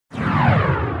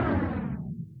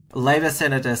Labor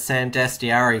Senator Sam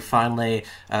Dastyari finally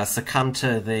succumbed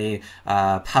to the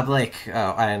public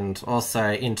and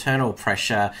also internal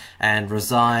pressure and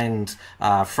resigned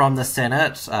from the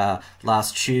Senate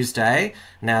last Tuesday.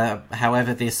 Now,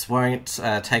 however, this won't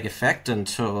take effect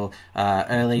until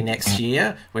early next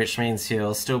year, which means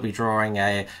he'll still be drawing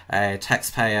a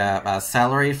taxpayer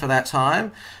salary for that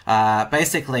time.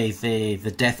 Basically,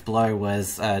 the death blow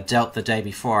was dealt the day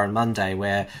before on Monday,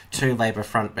 where two Labor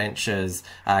frontbenchers,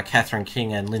 Catherine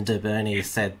King and Linda Burney,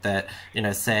 said that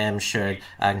Sam should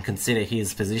consider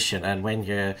his position, and when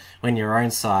your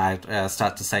own side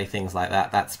start to say things like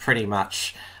that, that's pretty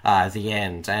much the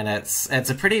end. And it's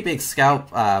a pretty big scalp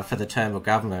for the Turnbull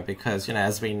government, because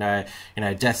as we know,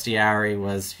 Dastyari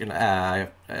was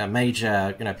a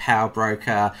major power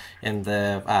broker in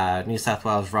the New South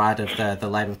Wales right of the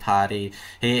Labor Party.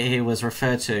 He was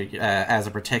referred to as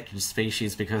a protected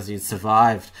species because he'd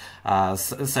survived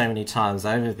so many times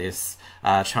over this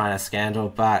China scandal,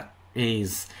 but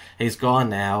he's gone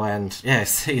now, and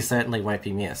yes, he certainly won't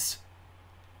be missed.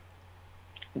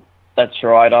 That's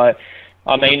right.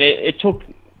 I mean, it took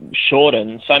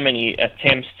Shorten so many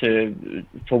attempts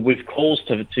with calls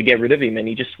to get rid of him, and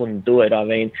he just wouldn't do it. I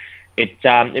mean,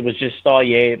 it was just, oh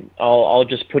yeah, I'll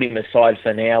just put him aside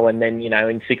for now, and then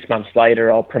in 6 months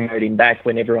later I'll promote him back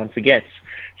when everyone forgets.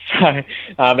 So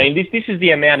I mean, this is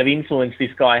the amount of influence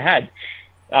this guy had.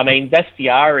 I mean,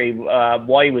 Dastyari,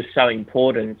 why he was so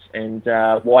important and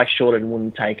why Shorten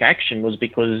wouldn't take action was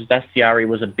because Dastyari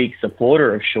was a big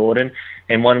supporter of Shorten,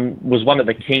 and was one of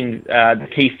the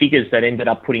key figures that ended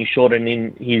up putting Shorten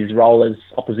in his role as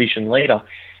opposition leader.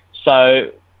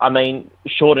 So, I mean,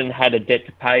 Shorten had a debt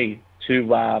to pay to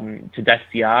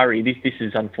Dastyari. This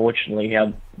is unfortunately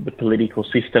how the political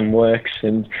system works,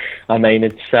 and I mean,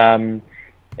 it's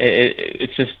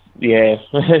just, yeah,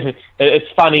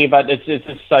 it's funny, but it's just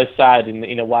so sad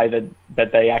in a way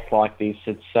that they act like this.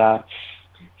 It's so,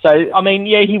 I mean,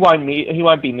 yeah, he won't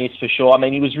be missed for sure. I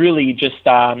mean, he was really just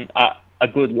a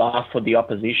good laugh for the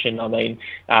opposition. I mean,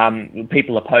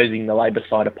 people opposing the Labor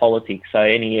side of politics, so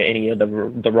any of the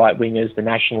right wingers, the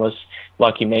nationalists,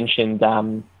 like you mentioned.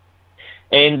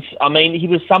 And I mean, he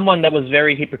was someone that was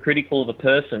very hypocritical of a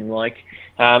person, like,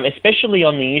 especially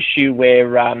on the issue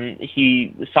where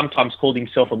he sometimes called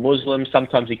himself a Muslim,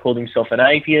 sometimes he called himself an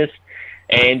atheist,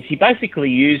 and he basically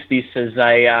used this as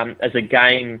a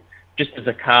game, just as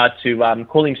a card to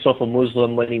call himself a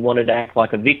Muslim when he wanted to act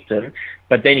like a victim,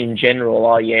 but then in general,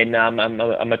 oh yeah, no,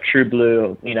 I'm a true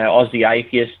blue, Aussie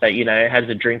atheist that has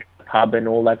a drink at the pub and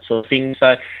all that sort of thing.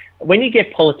 So when you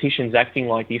get politicians acting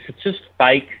like this, it's just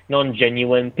fake,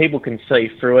 non-genuine. People can see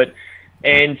through it.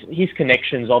 And his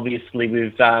connections, obviously,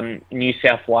 with New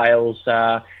South Wales,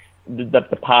 the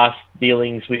past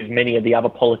dealings with many of the other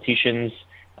politicians,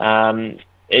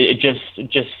 it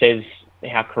just says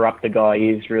how corrupt the guy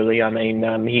is, really. I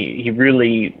mean, he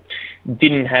really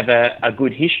didn't have a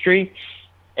good history,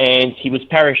 and he was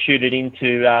parachuted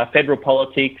into federal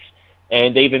politics.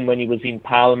 And even when he was in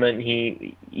Parliament,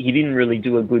 he didn't really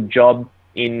do a good job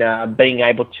in being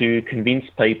able to convince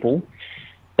people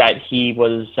that he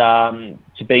was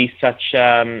to be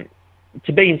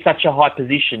in such a high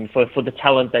position for the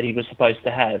talent that he was supposed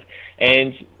to have.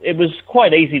 And it was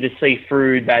quite easy to see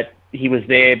through that he was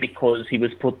there because he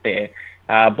was put there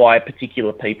by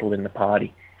particular people in the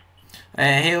party.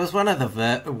 He was one of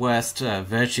the worst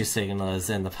virtue signallers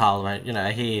in the Parliament.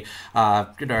 He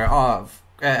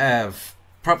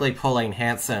probably Pauline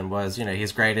Hanson was,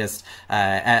 his greatest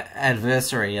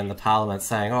adversary in the Parliament,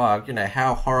 saying, oh,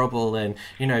 how horrible and,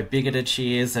 bigoted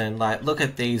she is, and, like, look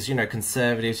at these,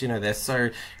 conservatives, they're so,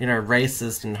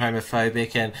 racist and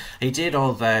homophobic. And he did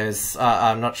all those,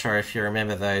 I'm not sure if you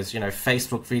remember those,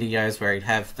 Facebook videos where he'd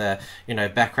have the,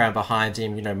 background behind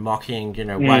him, mocking,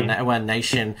 One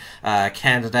Nation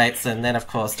candidates. And then, of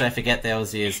course, don't forget there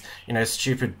was his,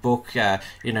 stupid book,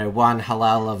 One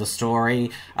Halal of a Story,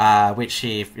 which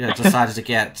he decided to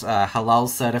get halal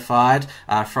certified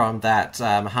from that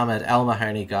Muhammad Al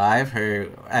Mahoney guy, who,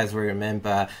 as we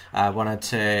remember,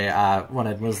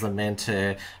 wanted Muslim men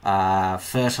to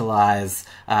fertilize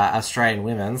Australian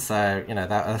women. So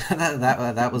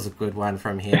that was a good one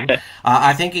from him.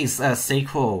 I think his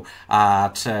sequel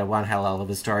to One Halal of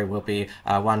a Story will be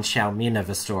One Chow Min of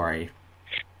a Story.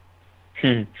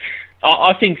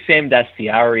 I think Sam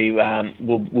Dastyari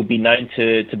will be known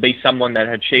to be someone that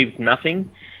achieved nothing,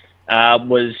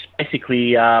 was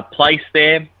basically placed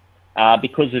there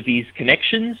because of his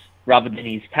connections rather than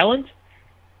his talent,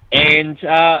 and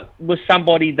was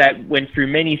somebody that went through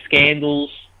many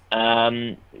scandals,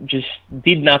 just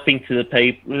did nothing for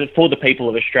the people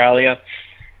of Australia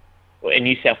and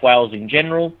New South Wales in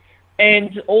general.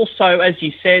 And also, as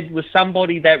you said, was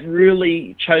somebody that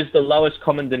really chose the lowest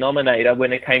common denominator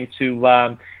when it came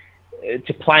to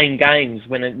playing games,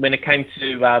 when it came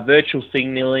to virtual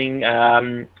signaling,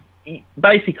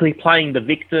 basically playing the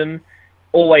victim,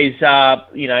 always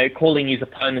calling his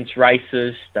opponents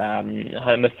racist,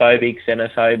 homophobic,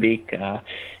 xenophobic,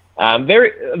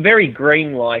 very very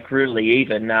green-like, really,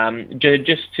 even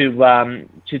just to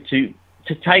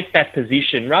take that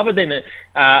position rather than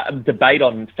a debate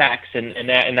on facts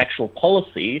and actual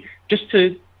policy, just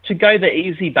to go the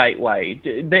easy bait way,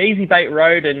 the easy bait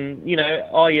road, and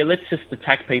let's just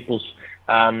attack people's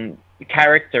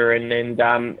character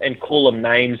and call them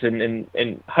names,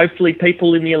 and hopefully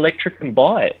people in the electorate can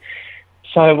buy it.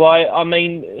 So I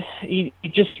mean, he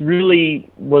just really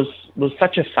was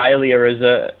such a failure as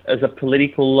a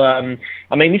political.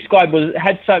 I mean, this guy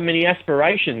had so many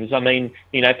aspirations. I mean,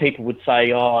 people would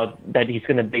say, that he's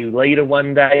going to be leader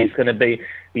one day. He's going to be,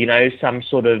 some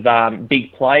sort of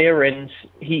big player, and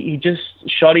he just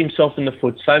shot himself in the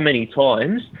foot so many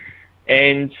times,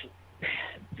 and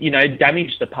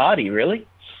damaged the party really.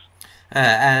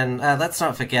 And let's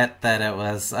not forget that it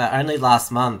was only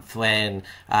last month when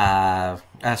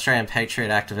Australian Patriot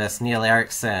activist Neil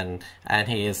Erickson and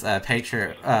his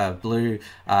Patriot Blue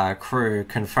crew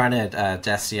confronted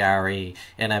Dastyari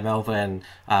in a Melbourne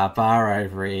bar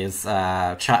over his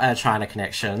China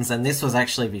connections, and this was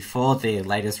actually before the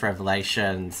latest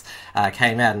revelations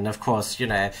came out. And of course, he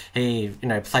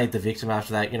played the victim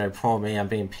after that. Poor me, I'm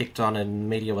being picked on, and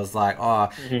media was like,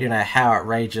 how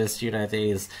outrageous,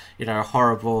 these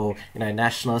horrible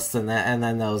nationalists, and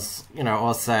then there was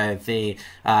also the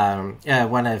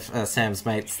one of Sam's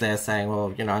mates there saying,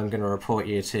 well, I'm going to report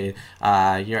you to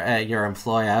your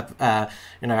employer.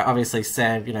 Obviously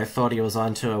Sam thought he was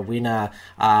onto a winner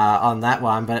on that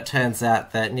one, but it turns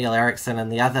out that Neil Erickson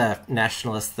and the other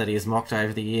nationalists that he's mocked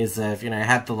over the years have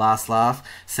had the last laugh.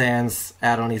 Sam's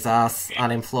out on his ass,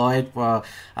 unemployed. Well,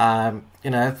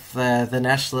 the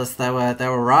nationalists, they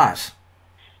were right.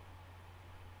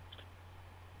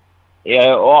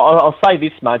 Yeah, I'll say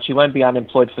this much: he won't be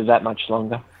unemployed for that much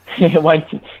longer. It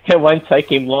won't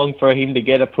take him long for him to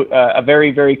get a very,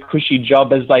 very cushy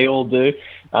job, as they all do.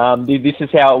 This is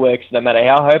how it works. No matter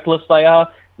how hopeless they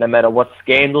are, no matter what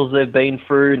scandals they've been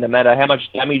through, no matter how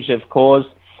much damage they've caused.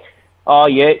 Oh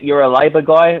yeah, you're a Labor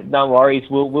guy. No worries,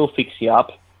 we'll fix you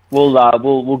up.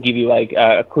 We'll give you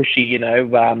a cushy,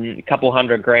 a couple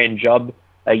 $100,000 job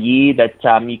a year that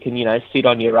you can sit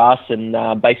on your ass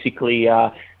and basically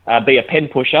be a pen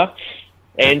pusher.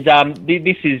 And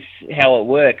this is how it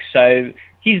works. So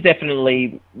he's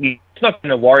definitely, it's not going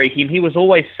to worry him. He was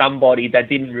always somebody that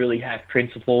didn't really have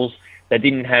principles, that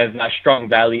didn't have strong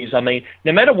values. I mean,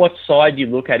 no matter what side you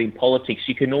look at in politics,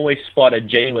 you can always spot a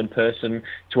genuine person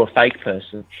to a fake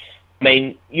person. I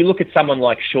mean, you look at someone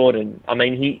like Shorten. I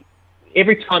mean,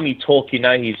 every time you talk,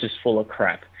 he's just full of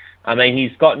crap. I mean,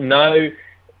 he's got no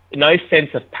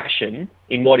sense of passion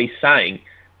in what he's saying,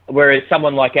 whereas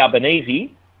someone like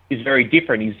Albanese is very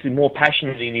different. He's more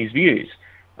passionate in his views.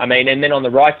 I mean, and then on the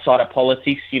right side of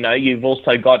politics, you've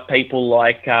also got people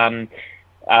like,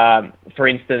 for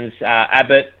instance,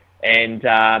 Abbott and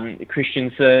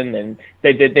Christensen, and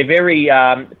they're very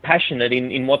passionate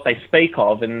in what they speak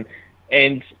of, and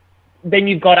then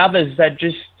you've got others that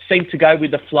just seem to go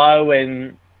with the flow,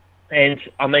 and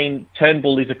I mean,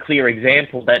 Turnbull is a clear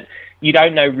example that you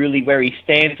don't know really where he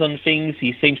stands on things.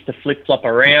 He seems to flip-flop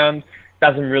around.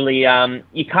 Doesn't really,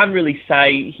 you can't really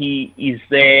say he is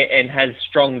there and has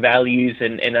strong values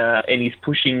and he's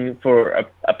pushing for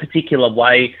a particular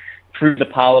way through the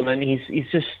parliament. He's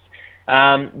just,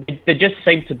 they just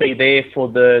seem to be there for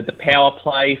the power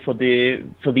play, for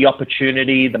the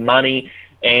opportunity, the money,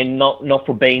 and not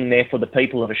for being there for the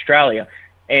people of Australia.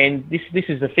 And this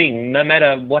is the thing. No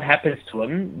matter what happens to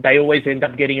them, they always end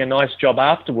up getting a nice job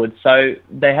afterwards. So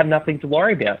they have nothing to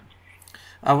worry about.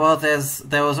 Well, there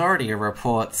was already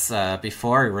reports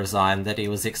before he resigned that he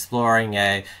was exploring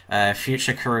a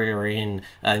future career in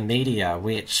media,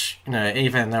 which,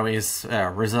 even though he's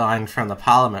resigned from the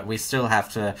parliament, we still have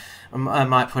to,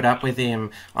 might put up with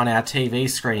him on our TV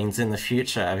screens in the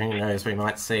future. I mean, who knows, we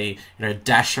might see,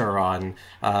 Dasher on,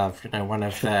 one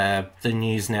of the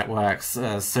news networks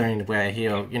soon, where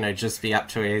he'll, just be up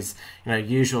to his,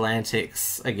 usual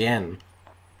antics again.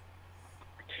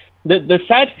 The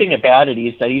sad thing about it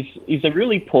is that he's a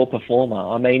really poor performer.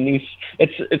 I mean,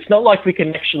 it's not like we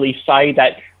can actually say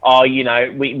that,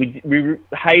 we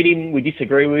hate him, we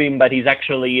disagree with him, but he's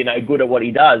actually, good at what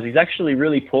he does. He's actually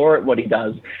really poor at what he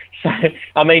does. So,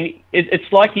 I mean,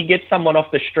 it's like you get someone off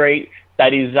the street,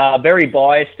 that is very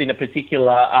biased in a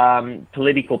particular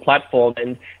political platform,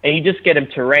 and you just get him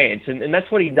to rant, and that's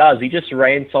what he does. He just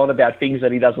rants on about things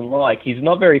that he doesn't like. He's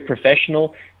not very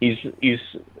professional. He's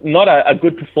not a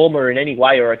good performer in any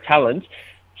way or a talent.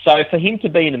 So for him to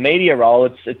be in a media role,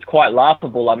 it's quite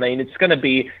laughable. I mean, it's going to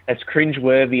be as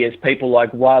cringeworthy as people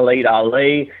like Waleed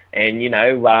Ali and, you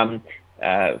know,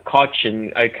 Koch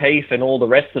and O'Keefe and all the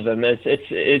rest of them.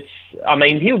 It's. I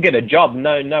mean, he'll get a job.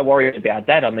 No worries about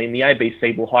that. I mean, the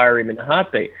ABC will hire him in a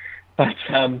heartbeat. But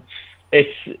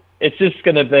it's just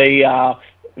going to be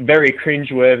very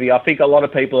cringeworthy. I think a lot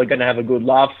of people are going to have a good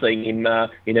laugh seeing him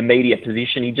in a media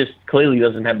position. He just clearly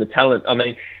doesn't have the talent. I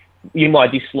mean, you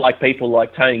might dislike people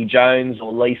like Tony Jones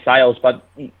or Lee Sales, but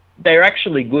they're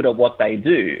actually good at what they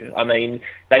do. I mean,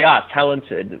 they are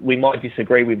talented. We might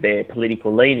disagree with their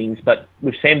political leanings, but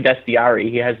with Sam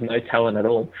Dastyari, he has no talent at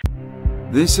all.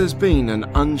 This has been an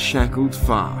Unshackled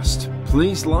Fast.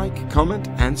 Please like, comment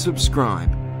and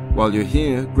subscribe. While you're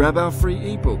here, grab our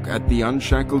free ebook at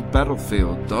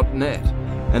theunshackledbattlefield.net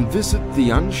and visit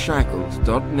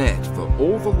theunshackled.net for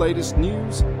all the latest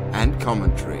news and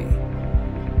commentary.